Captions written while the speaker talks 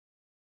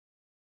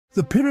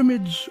The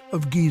pyramids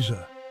of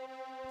Giza.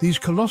 These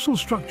colossal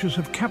structures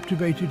have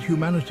captivated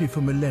humanity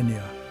for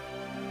millennia.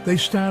 They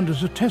stand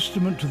as a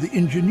testament to the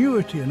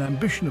ingenuity and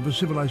ambition of a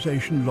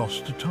civilization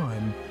lost to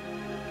time.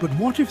 But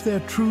what if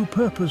their true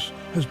purpose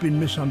has been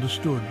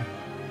misunderstood?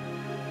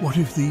 What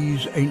if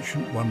these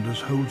ancient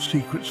wonders hold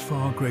secrets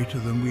far greater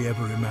than we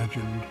ever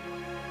imagined?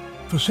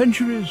 For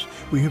centuries,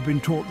 we have been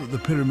taught that the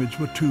pyramids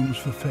were tombs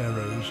for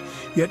pharaohs,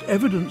 yet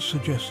evidence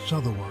suggests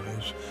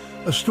otherwise.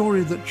 A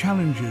story that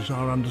challenges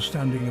our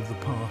understanding of the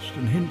past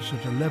and hints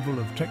at a level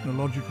of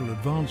technological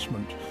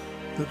advancement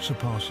that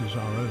surpasses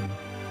our own.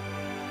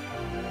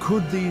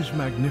 Could these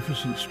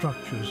magnificent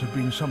structures have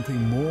been something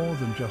more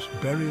than just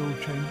burial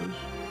chambers?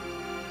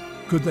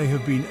 Could they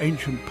have been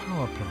ancient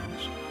power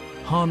plants,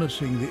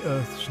 harnessing the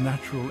Earth's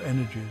natural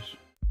energies?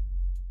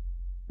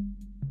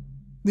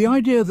 The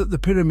idea that the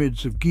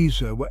pyramids of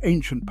Giza were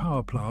ancient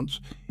power plants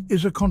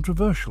is a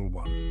controversial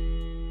one.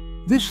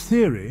 This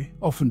theory,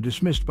 often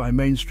dismissed by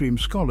mainstream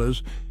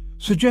scholars,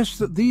 suggests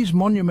that these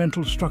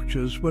monumental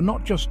structures were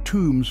not just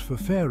tombs for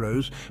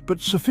pharaohs,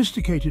 but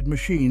sophisticated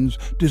machines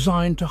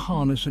designed to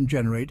harness and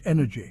generate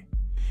energy.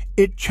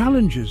 It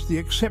challenges the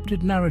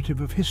accepted narrative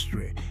of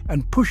history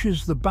and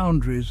pushes the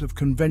boundaries of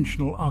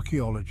conventional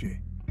archaeology.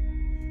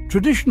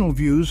 Traditional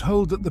views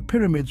hold that the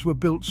pyramids were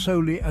built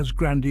solely as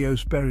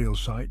grandiose burial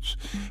sites,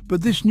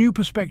 but this new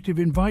perspective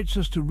invites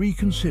us to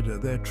reconsider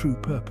their true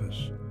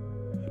purpose.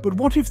 But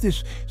what if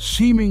this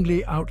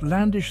seemingly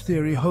outlandish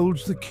theory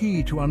holds the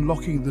key to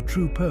unlocking the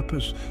true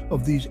purpose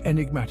of these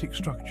enigmatic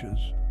structures?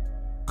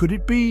 Could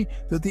it be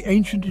that the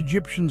ancient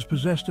Egyptians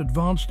possessed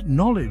advanced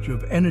knowledge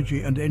of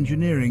energy and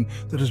engineering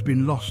that has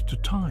been lost to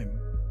time?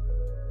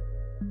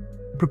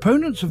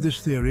 Proponents of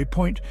this theory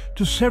point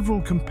to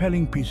several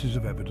compelling pieces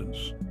of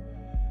evidence.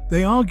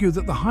 They argue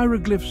that the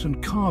hieroglyphs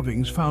and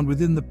carvings found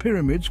within the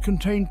pyramids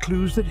contain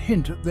clues that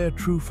hint at their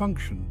true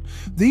function.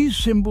 These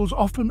symbols,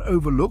 often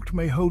overlooked,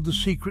 may hold the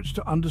secrets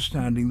to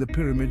understanding the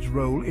pyramids'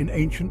 role in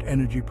ancient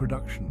energy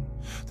production.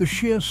 The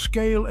sheer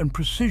scale and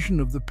precision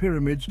of the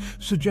pyramids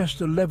suggest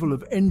a level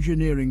of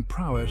engineering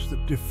prowess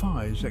that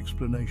defies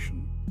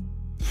explanation.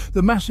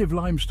 The massive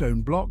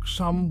limestone blocks,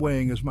 some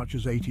weighing as much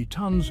as 80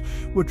 tons,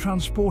 were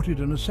transported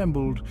and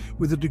assembled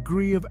with a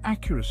degree of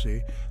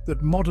accuracy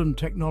that modern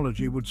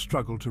technology would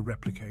struggle to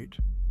replicate.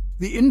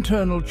 The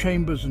internal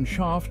chambers and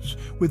shafts,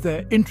 with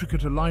their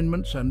intricate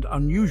alignments and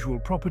unusual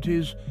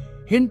properties,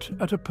 hint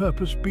at a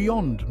purpose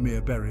beyond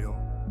mere burial.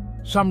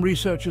 Some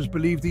researchers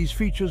believe these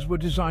features were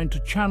designed to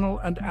channel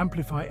and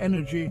amplify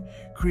energy,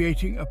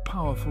 creating a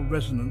powerful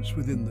resonance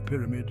within the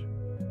pyramid.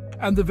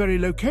 And the very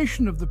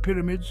location of the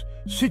pyramids,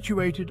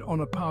 situated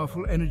on a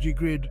powerful energy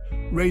grid,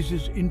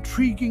 raises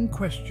intriguing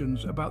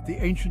questions about the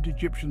ancient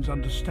Egyptians'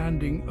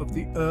 understanding of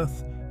the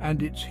Earth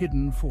and its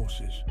hidden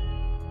forces.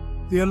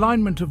 The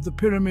alignment of the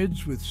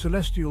pyramids with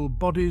celestial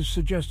bodies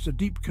suggests a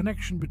deep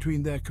connection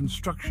between their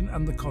construction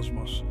and the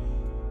cosmos,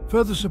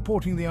 further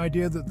supporting the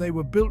idea that they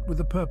were built with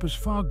a purpose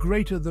far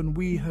greater than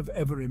we have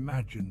ever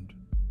imagined.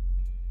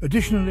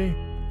 Additionally,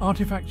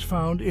 artifacts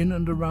found in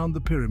and around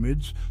the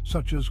pyramids,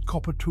 such as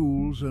copper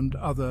tools and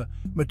other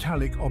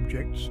metallic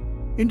objects,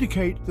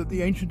 indicate that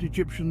the ancient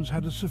Egyptians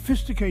had a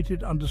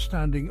sophisticated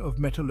understanding of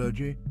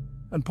metallurgy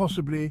and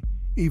possibly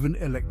even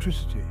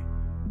electricity.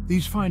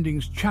 These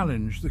findings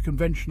challenge the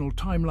conventional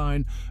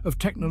timeline of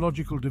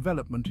technological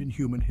development in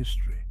human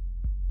history.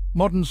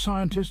 Modern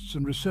scientists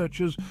and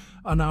researchers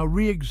are now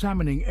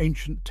re-examining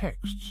ancient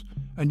texts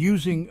and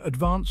using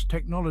advanced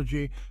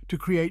technology to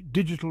create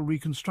digital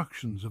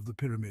reconstructions of the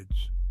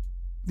pyramids.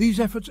 These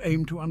efforts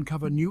aim to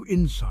uncover new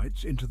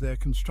insights into their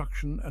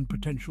construction and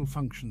potential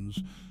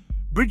functions,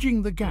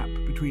 bridging the gap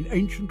between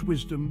ancient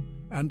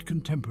wisdom and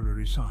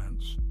contemporary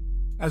science.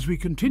 As we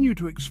continue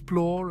to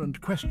explore and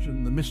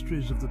question the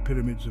mysteries of the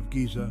pyramids of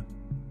Giza,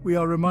 we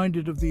are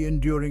reminded of the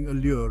enduring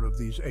allure of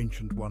these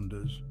ancient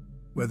wonders.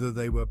 Whether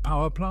they were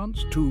power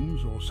plants,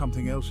 tombs, or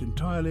something else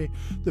entirely,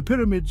 the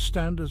pyramids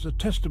stand as a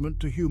testament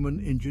to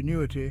human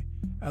ingenuity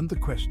and the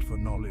quest for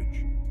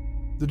knowledge.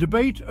 The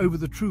debate over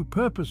the true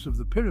purpose of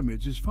the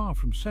pyramids is far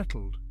from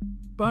settled,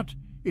 but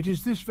it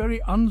is this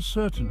very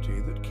uncertainty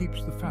that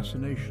keeps the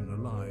fascination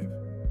alive.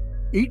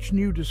 Each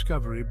new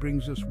discovery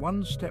brings us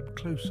one step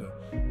closer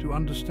to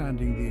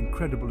understanding the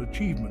incredible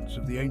achievements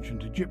of the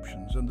ancient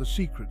Egyptians and the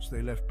secrets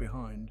they left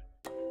behind.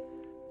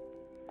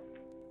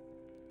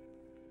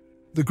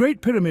 The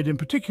Great Pyramid in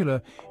particular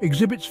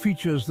exhibits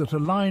features that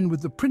align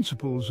with the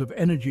principles of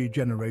energy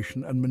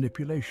generation and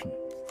manipulation.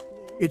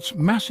 Its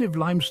massive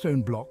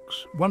limestone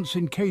blocks, once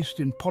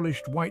encased in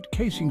polished white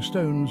casing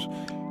stones,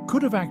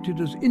 could have acted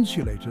as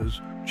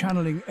insulators,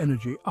 channeling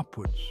energy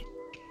upwards.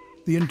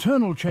 The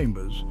internal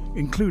chambers,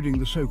 including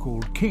the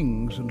so-called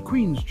king's and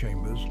queen's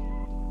chambers,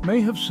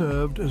 may have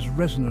served as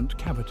resonant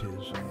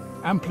cavities,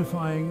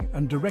 amplifying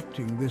and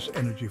directing this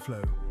energy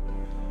flow.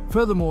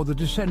 Furthermore, the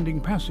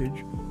descending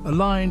passage,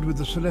 aligned with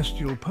the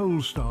celestial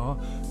pole star,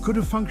 could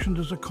have functioned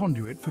as a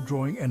conduit for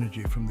drawing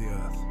energy from the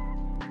Earth.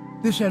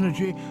 This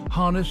energy,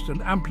 harnessed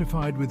and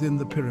amplified within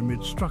the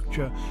pyramid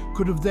structure,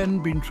 could have then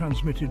been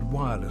transmitted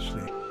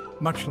wirelessly,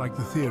 much like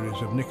the theories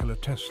of Nikola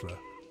Tesla,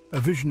 a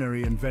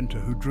visionary inventor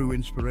who drew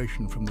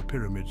inspiration from the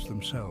pyramids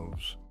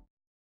themselves.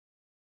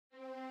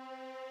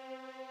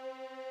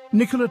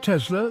 Nikola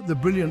Tesla, the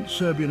brilliant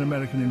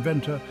Serbian-American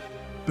inventor,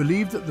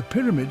 believed that the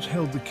pyramids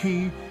held the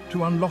key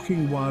to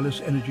unlocking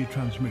wireless energy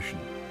transmission.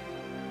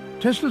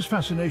 Tesla's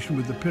fascination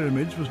with the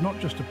pyramids was not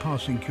just a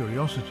passing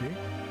curiosity,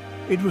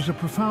 it was a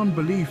profound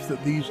belief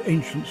that these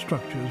ancient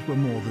structures were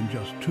more than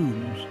just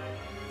tombs.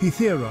 He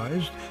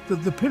theorized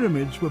that the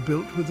pyramids were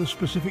built with a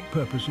specific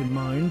purpose in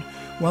mind,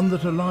 one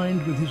that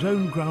aligned with his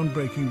own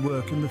groundbreaking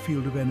work in the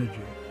field of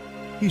energy.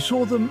 He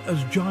saw them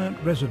as giant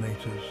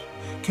resonators,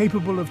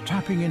 capable of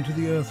tapping into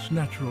the Earth's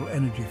natural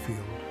energy field.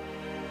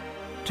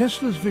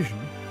 Tesla's vision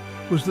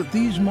was that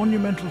these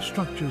monumental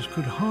structures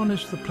could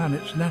harness the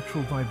planet's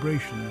natural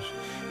vibrations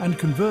and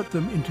convert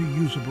them into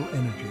usable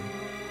energy.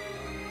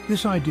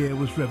 This idea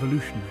was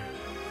revolutionary,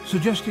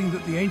 suggesting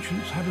that the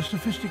ancients had a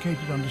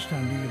sophisticated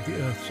understanding of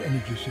the Earth's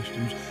energy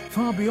systems,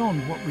 far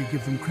beyond what we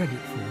give them credit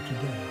for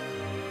today.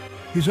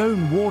 His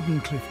own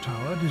Wardenclyffe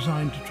Tower,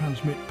 designed to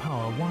transmit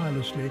power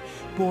wirelessly,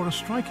 bore a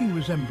striking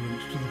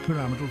resemblance to the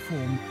pyramidal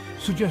form,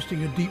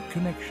 suggesting a deep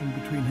connection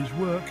between his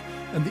work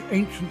and the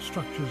ancient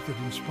structures that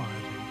inspired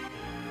him.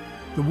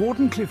 The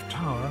Wardenclyffe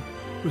Tower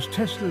was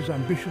Tesla's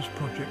ambitious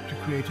project to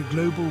create a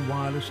global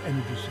wireless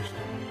energy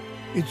system.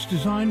 Its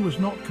design was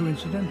not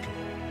coincidental.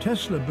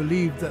 Tesla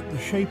believed that the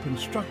shape and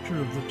structure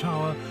of the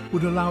tower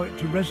would allow it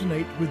to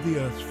resonate with the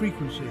Earth's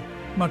frequency,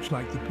 much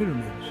like the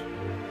pyramids.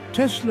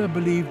 Tesla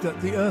believed that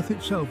the Earth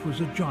itself was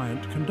a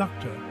giant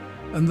conductor,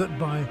 and that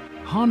by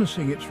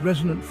harnessing its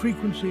resonant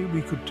frequency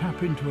we could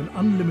tap into an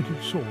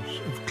unlimited source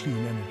of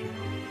clean energy.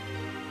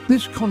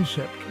 This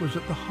concept was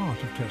at the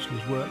heart of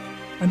Tesla's work,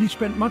 and he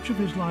spent much of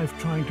his life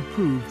trying to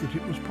prove that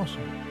it was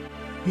possible.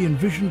 He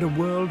envisioned a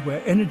world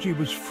where energy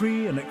was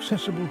free and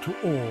accessible to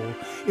all,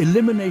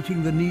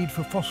 eliminating the need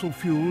for fossil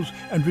fuels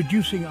and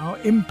reducing our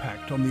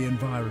impact on the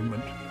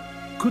environment.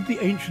 Could the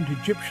ancient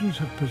Egyptians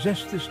have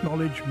possessed this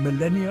knowledge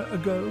millennia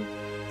ago?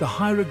 The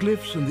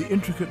hieroglyphs and the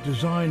intricate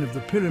design of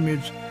the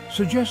pyramids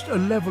suggest a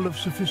level of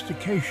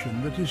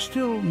sophistication that is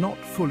still not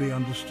fully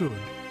understood.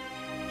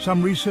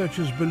 Some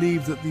researchers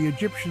believe that the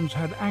Egyptians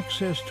had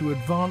access to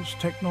advanced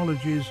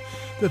technologies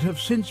that have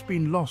since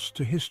been lost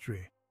to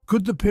history.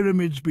 Could the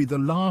pyramids be the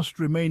last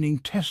remaining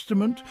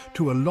testament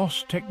to a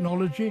lost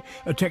technology,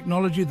 a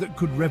technology that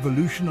could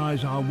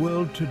revolutionize our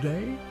world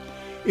today?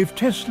 If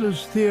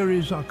Tesla's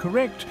theories are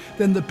correct,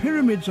 then the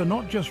pyramids are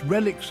not just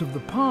relics of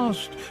the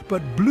past,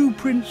 but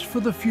blueprints for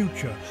the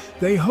future.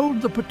 They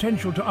hold the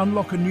potential to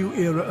unlock a new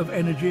era of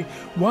energy,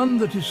 one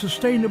that is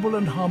sustainable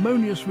and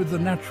harmonious with the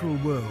natural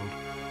world.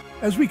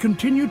 As we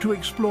continue to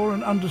explore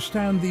and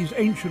understand these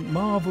ancient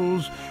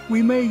marvels,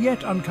 we may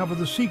yet uncover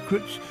the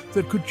secrets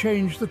that could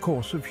change the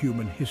course of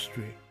human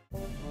history.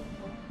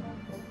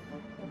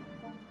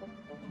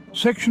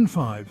 Section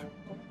 5.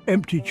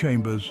 Empty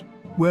chambers.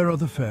 Where are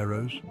the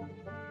pharaohs?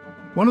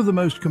 One of the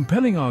most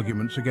compelling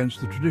arguments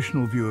against the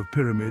traditional view of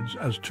pyramids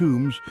as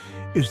tombs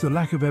is the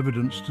lack of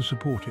evidence to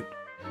support it.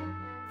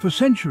 For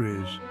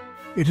centuries,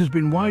 it has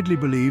been widely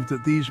believed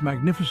that these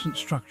magnificent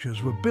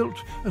structures were built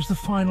as the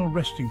final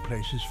resting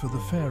places for the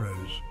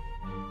pharaohs.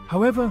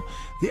 However,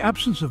 the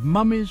absence of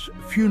mummies,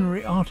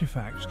 funerary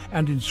artifacts,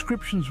 and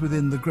inscriptions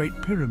within the Great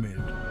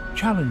Pyramid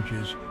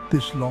challenges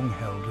this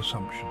long-held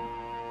assumption.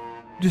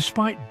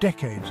 Despite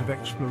decades of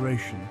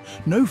exploration,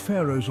 no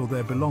pharaohs or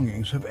their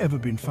belongings have ever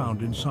been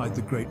found inside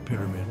the Great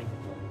Pyramid.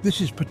 This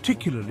is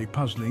particularly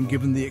puzzling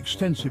given the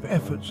extensive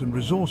efforts and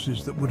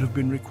resources that would have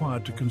been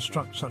required to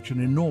construct such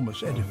an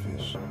enormous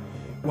edifice.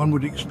 One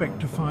would expect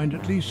to find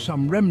at least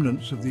some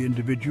remnants of the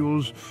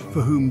individuals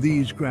for whom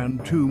these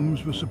grand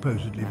tombs were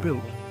supposedly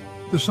built.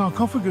 The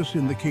sarcophagus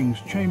in the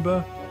king's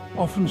chamber,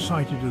 often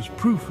cited as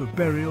proof of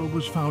burial,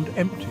 was found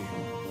empty,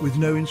 with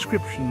no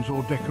inscriptions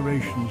or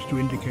decorations to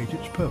indicate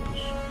its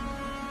purpose.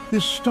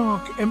 This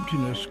stark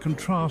emptiness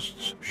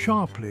contrasts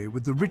sharply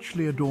with the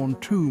richly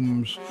adorned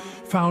tombs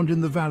found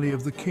in the Valley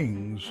of the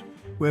Kings,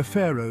 where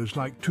pharaohs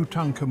like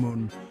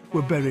Tutankhamun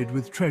were buried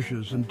with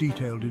treasures and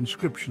detailed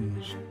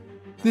inscriptions.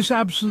 This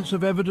absence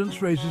of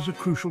evidence raises a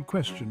crucial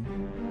question.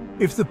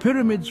 If the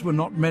pyramids were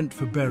not meant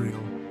for burial,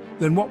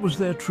 then what was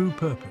their true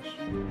purpose?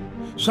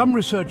 Some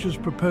researchers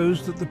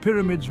propose that the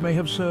pyramids may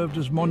have served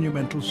as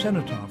monumental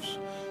cenotaphs,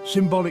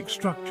 symbolic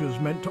structures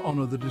meant to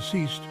honor the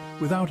deceased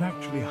without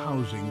actually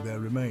housing their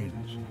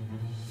remains.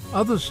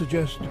 Others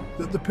suggest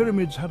that the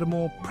pyramids had a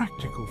more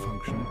practical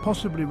function,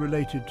 possibly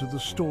related to the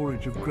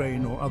storage of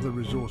grain or other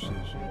resources.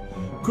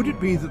 Could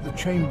it be that the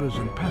chambers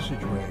and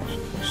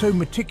passageways, so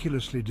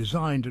meticulously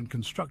designed and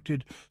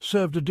constructed,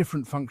 served a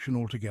different function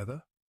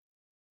altogether?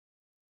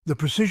 The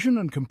precision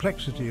and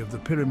complexity of the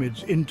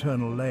pyramid's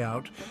internal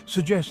layout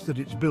suggests that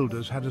its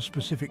builders had a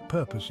specific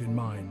purpose in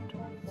mind,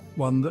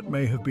 one that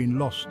may have been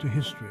lost to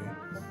history.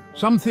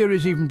 Some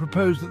theories even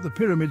propose that the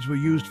pyramids were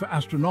used for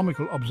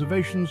astronomical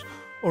observations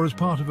or as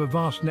part of a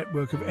vast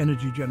network of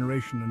energy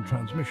generation and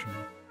transmission,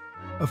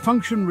 a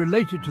function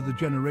related to the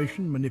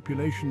generation,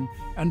 manipulation,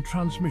 and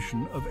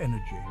transmission of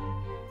energy.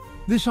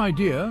 This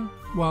idea,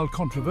 while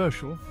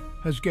controversial,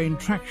 has gained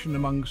traction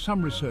among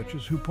some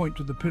researchers who point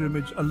to the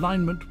pyramid's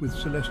alignment with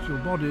celestial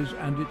bodies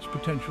and its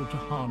potential to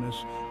harness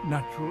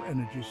natural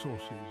energy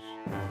sources.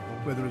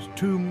 Whether as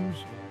tombs,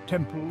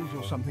 temples,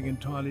 or something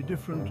entirely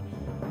different,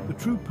 the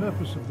true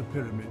purpose of the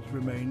pyramids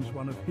remains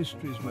one of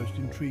history's most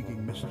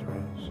intriguing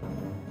mysteries,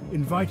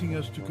 inviting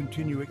us to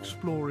continue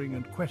exploring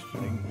and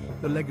questioning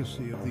the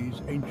legacy of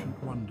these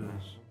ancient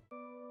wonders.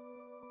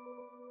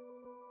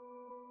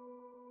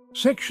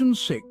 Section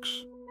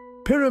 6.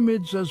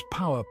 Pyramids as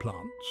power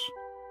plants.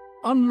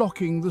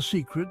 Unlocking the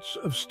secrets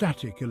of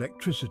static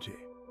electricity.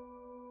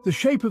 The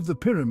shape of the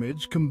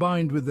pyramids,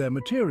 combined with their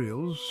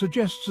materials,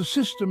 suggests a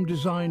system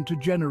designed to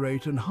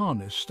generate and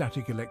harness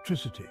static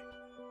electricity.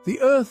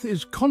 The Earth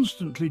is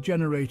constantly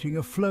generating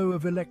a flow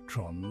of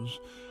electrons,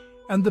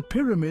 and the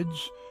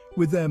pyramids,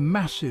 with their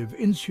massive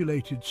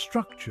insulated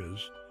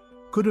structures,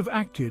 could have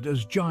acted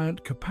as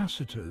giant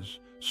capacitors,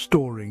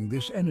 storing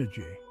this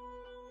energy.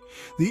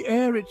 The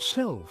air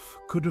itself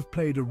could have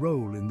played a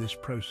role in this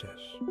process.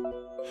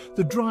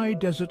 The dry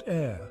desert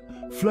air,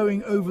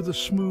 flowing over the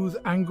smooth,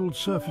 angled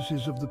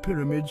surfaces of the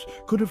pyramids,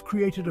 could have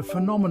created a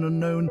phenomenon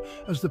known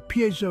as the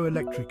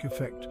piezoelectric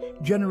effect,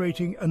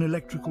 generating an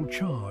electrical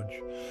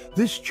charge.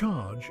 This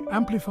charge,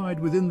 amplified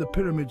within the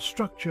pyramid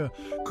structure,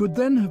 could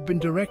then have been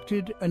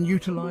directed and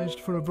utilized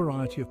for a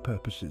variety of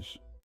purposes.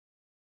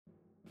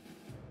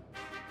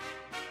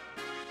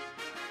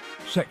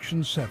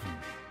 Section 7.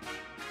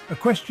 A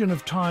question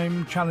of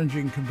time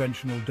challenging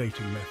conventional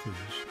dating methods.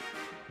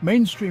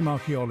 Mainstream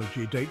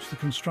archaeology dates the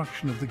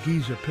construction of the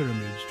Giza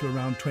pyramids to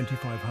around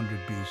 2500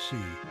 BC.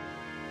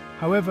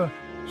 However,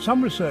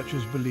 some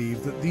researchers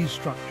believe that these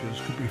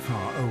structures could be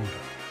far older.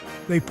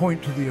 They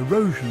point to the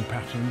erosion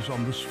patterns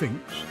on the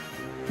Sphinx,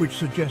 which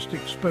suggest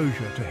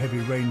exposure to heavy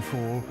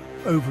rainfall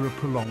over a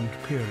prolonged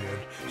period,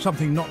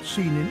 something not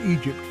seen in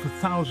Egypt for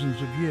thousands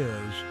of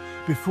years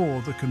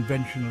before the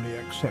conventionally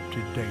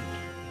accepted date.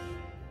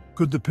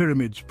 Could the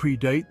pyramids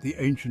predate the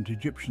ancient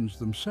Egyptians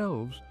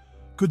themselves?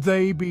 Could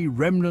they be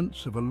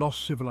remnants of a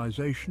lost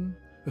civilization,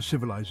 a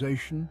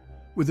civilization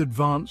with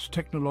advanced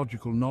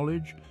technological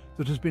knowledge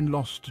that has been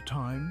lost to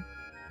time?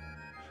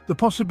 The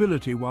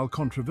possibility, while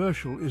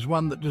controversial, is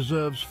one that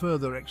deserves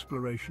further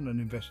exploration and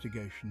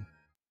investigation.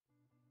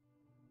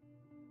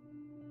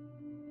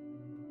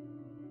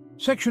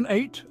 Section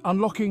 8.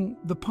 Unlocking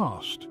the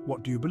past.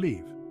 What do you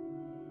believe?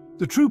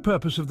 The true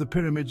purpose of the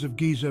pyramids of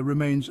Giza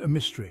remains a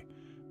mystery.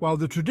 While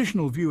the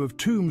traditional view of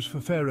tombs for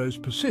pharaohs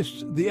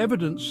persists, the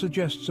evidence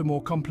suggests a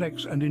more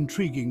complex and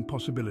intriguing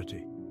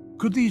possibility.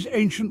 Could these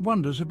ancient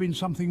wonders have been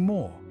something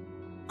more?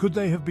 Could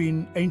they have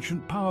been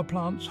ancient power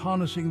plants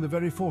harnessing the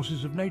very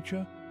forces of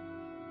nature?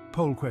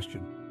 Poll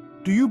question.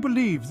 Do you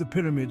believe the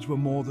pyramids were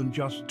more than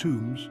just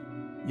tombs?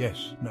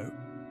 Yes, no.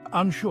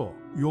 Unsure.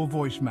 Your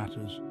voice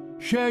matters.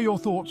 Share your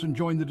thoughts and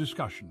join the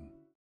discussion.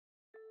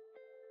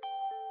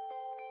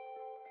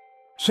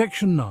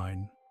 Section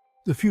 9.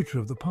 The future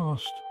of the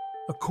past.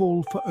 A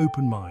call for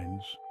open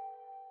minds.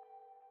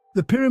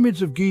 The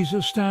pyramids of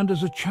Giza stand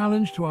as a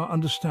challenge to our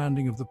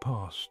understanding of the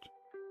past.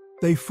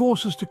 They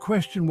force us to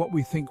question what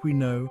we think we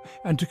know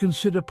and to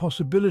consider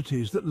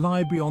possibilities that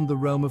lie beyond the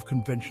realm of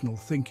conventional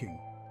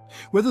thinking.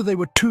 Whether they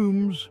were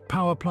tombs,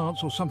 power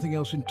plants, or something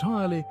else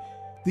entirely,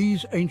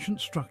 these ancient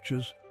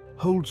structures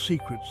hold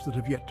secrets that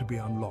have yet to be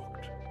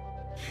unlocked.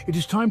 It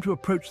is time to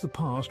approach the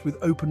past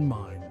with open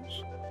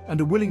minds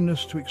and a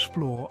willingness to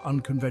explore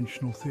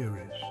unconventional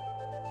theories.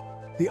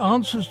 The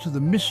answers to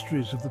the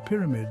mysteries of the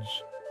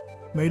pyramids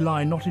may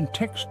lie not in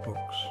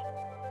textbooks,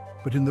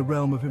 but in the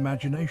realm of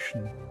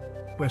imagination,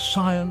 where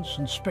science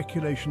and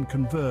speculation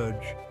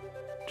converge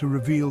to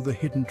reveal the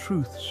hidden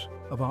truths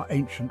of our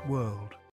ancient world.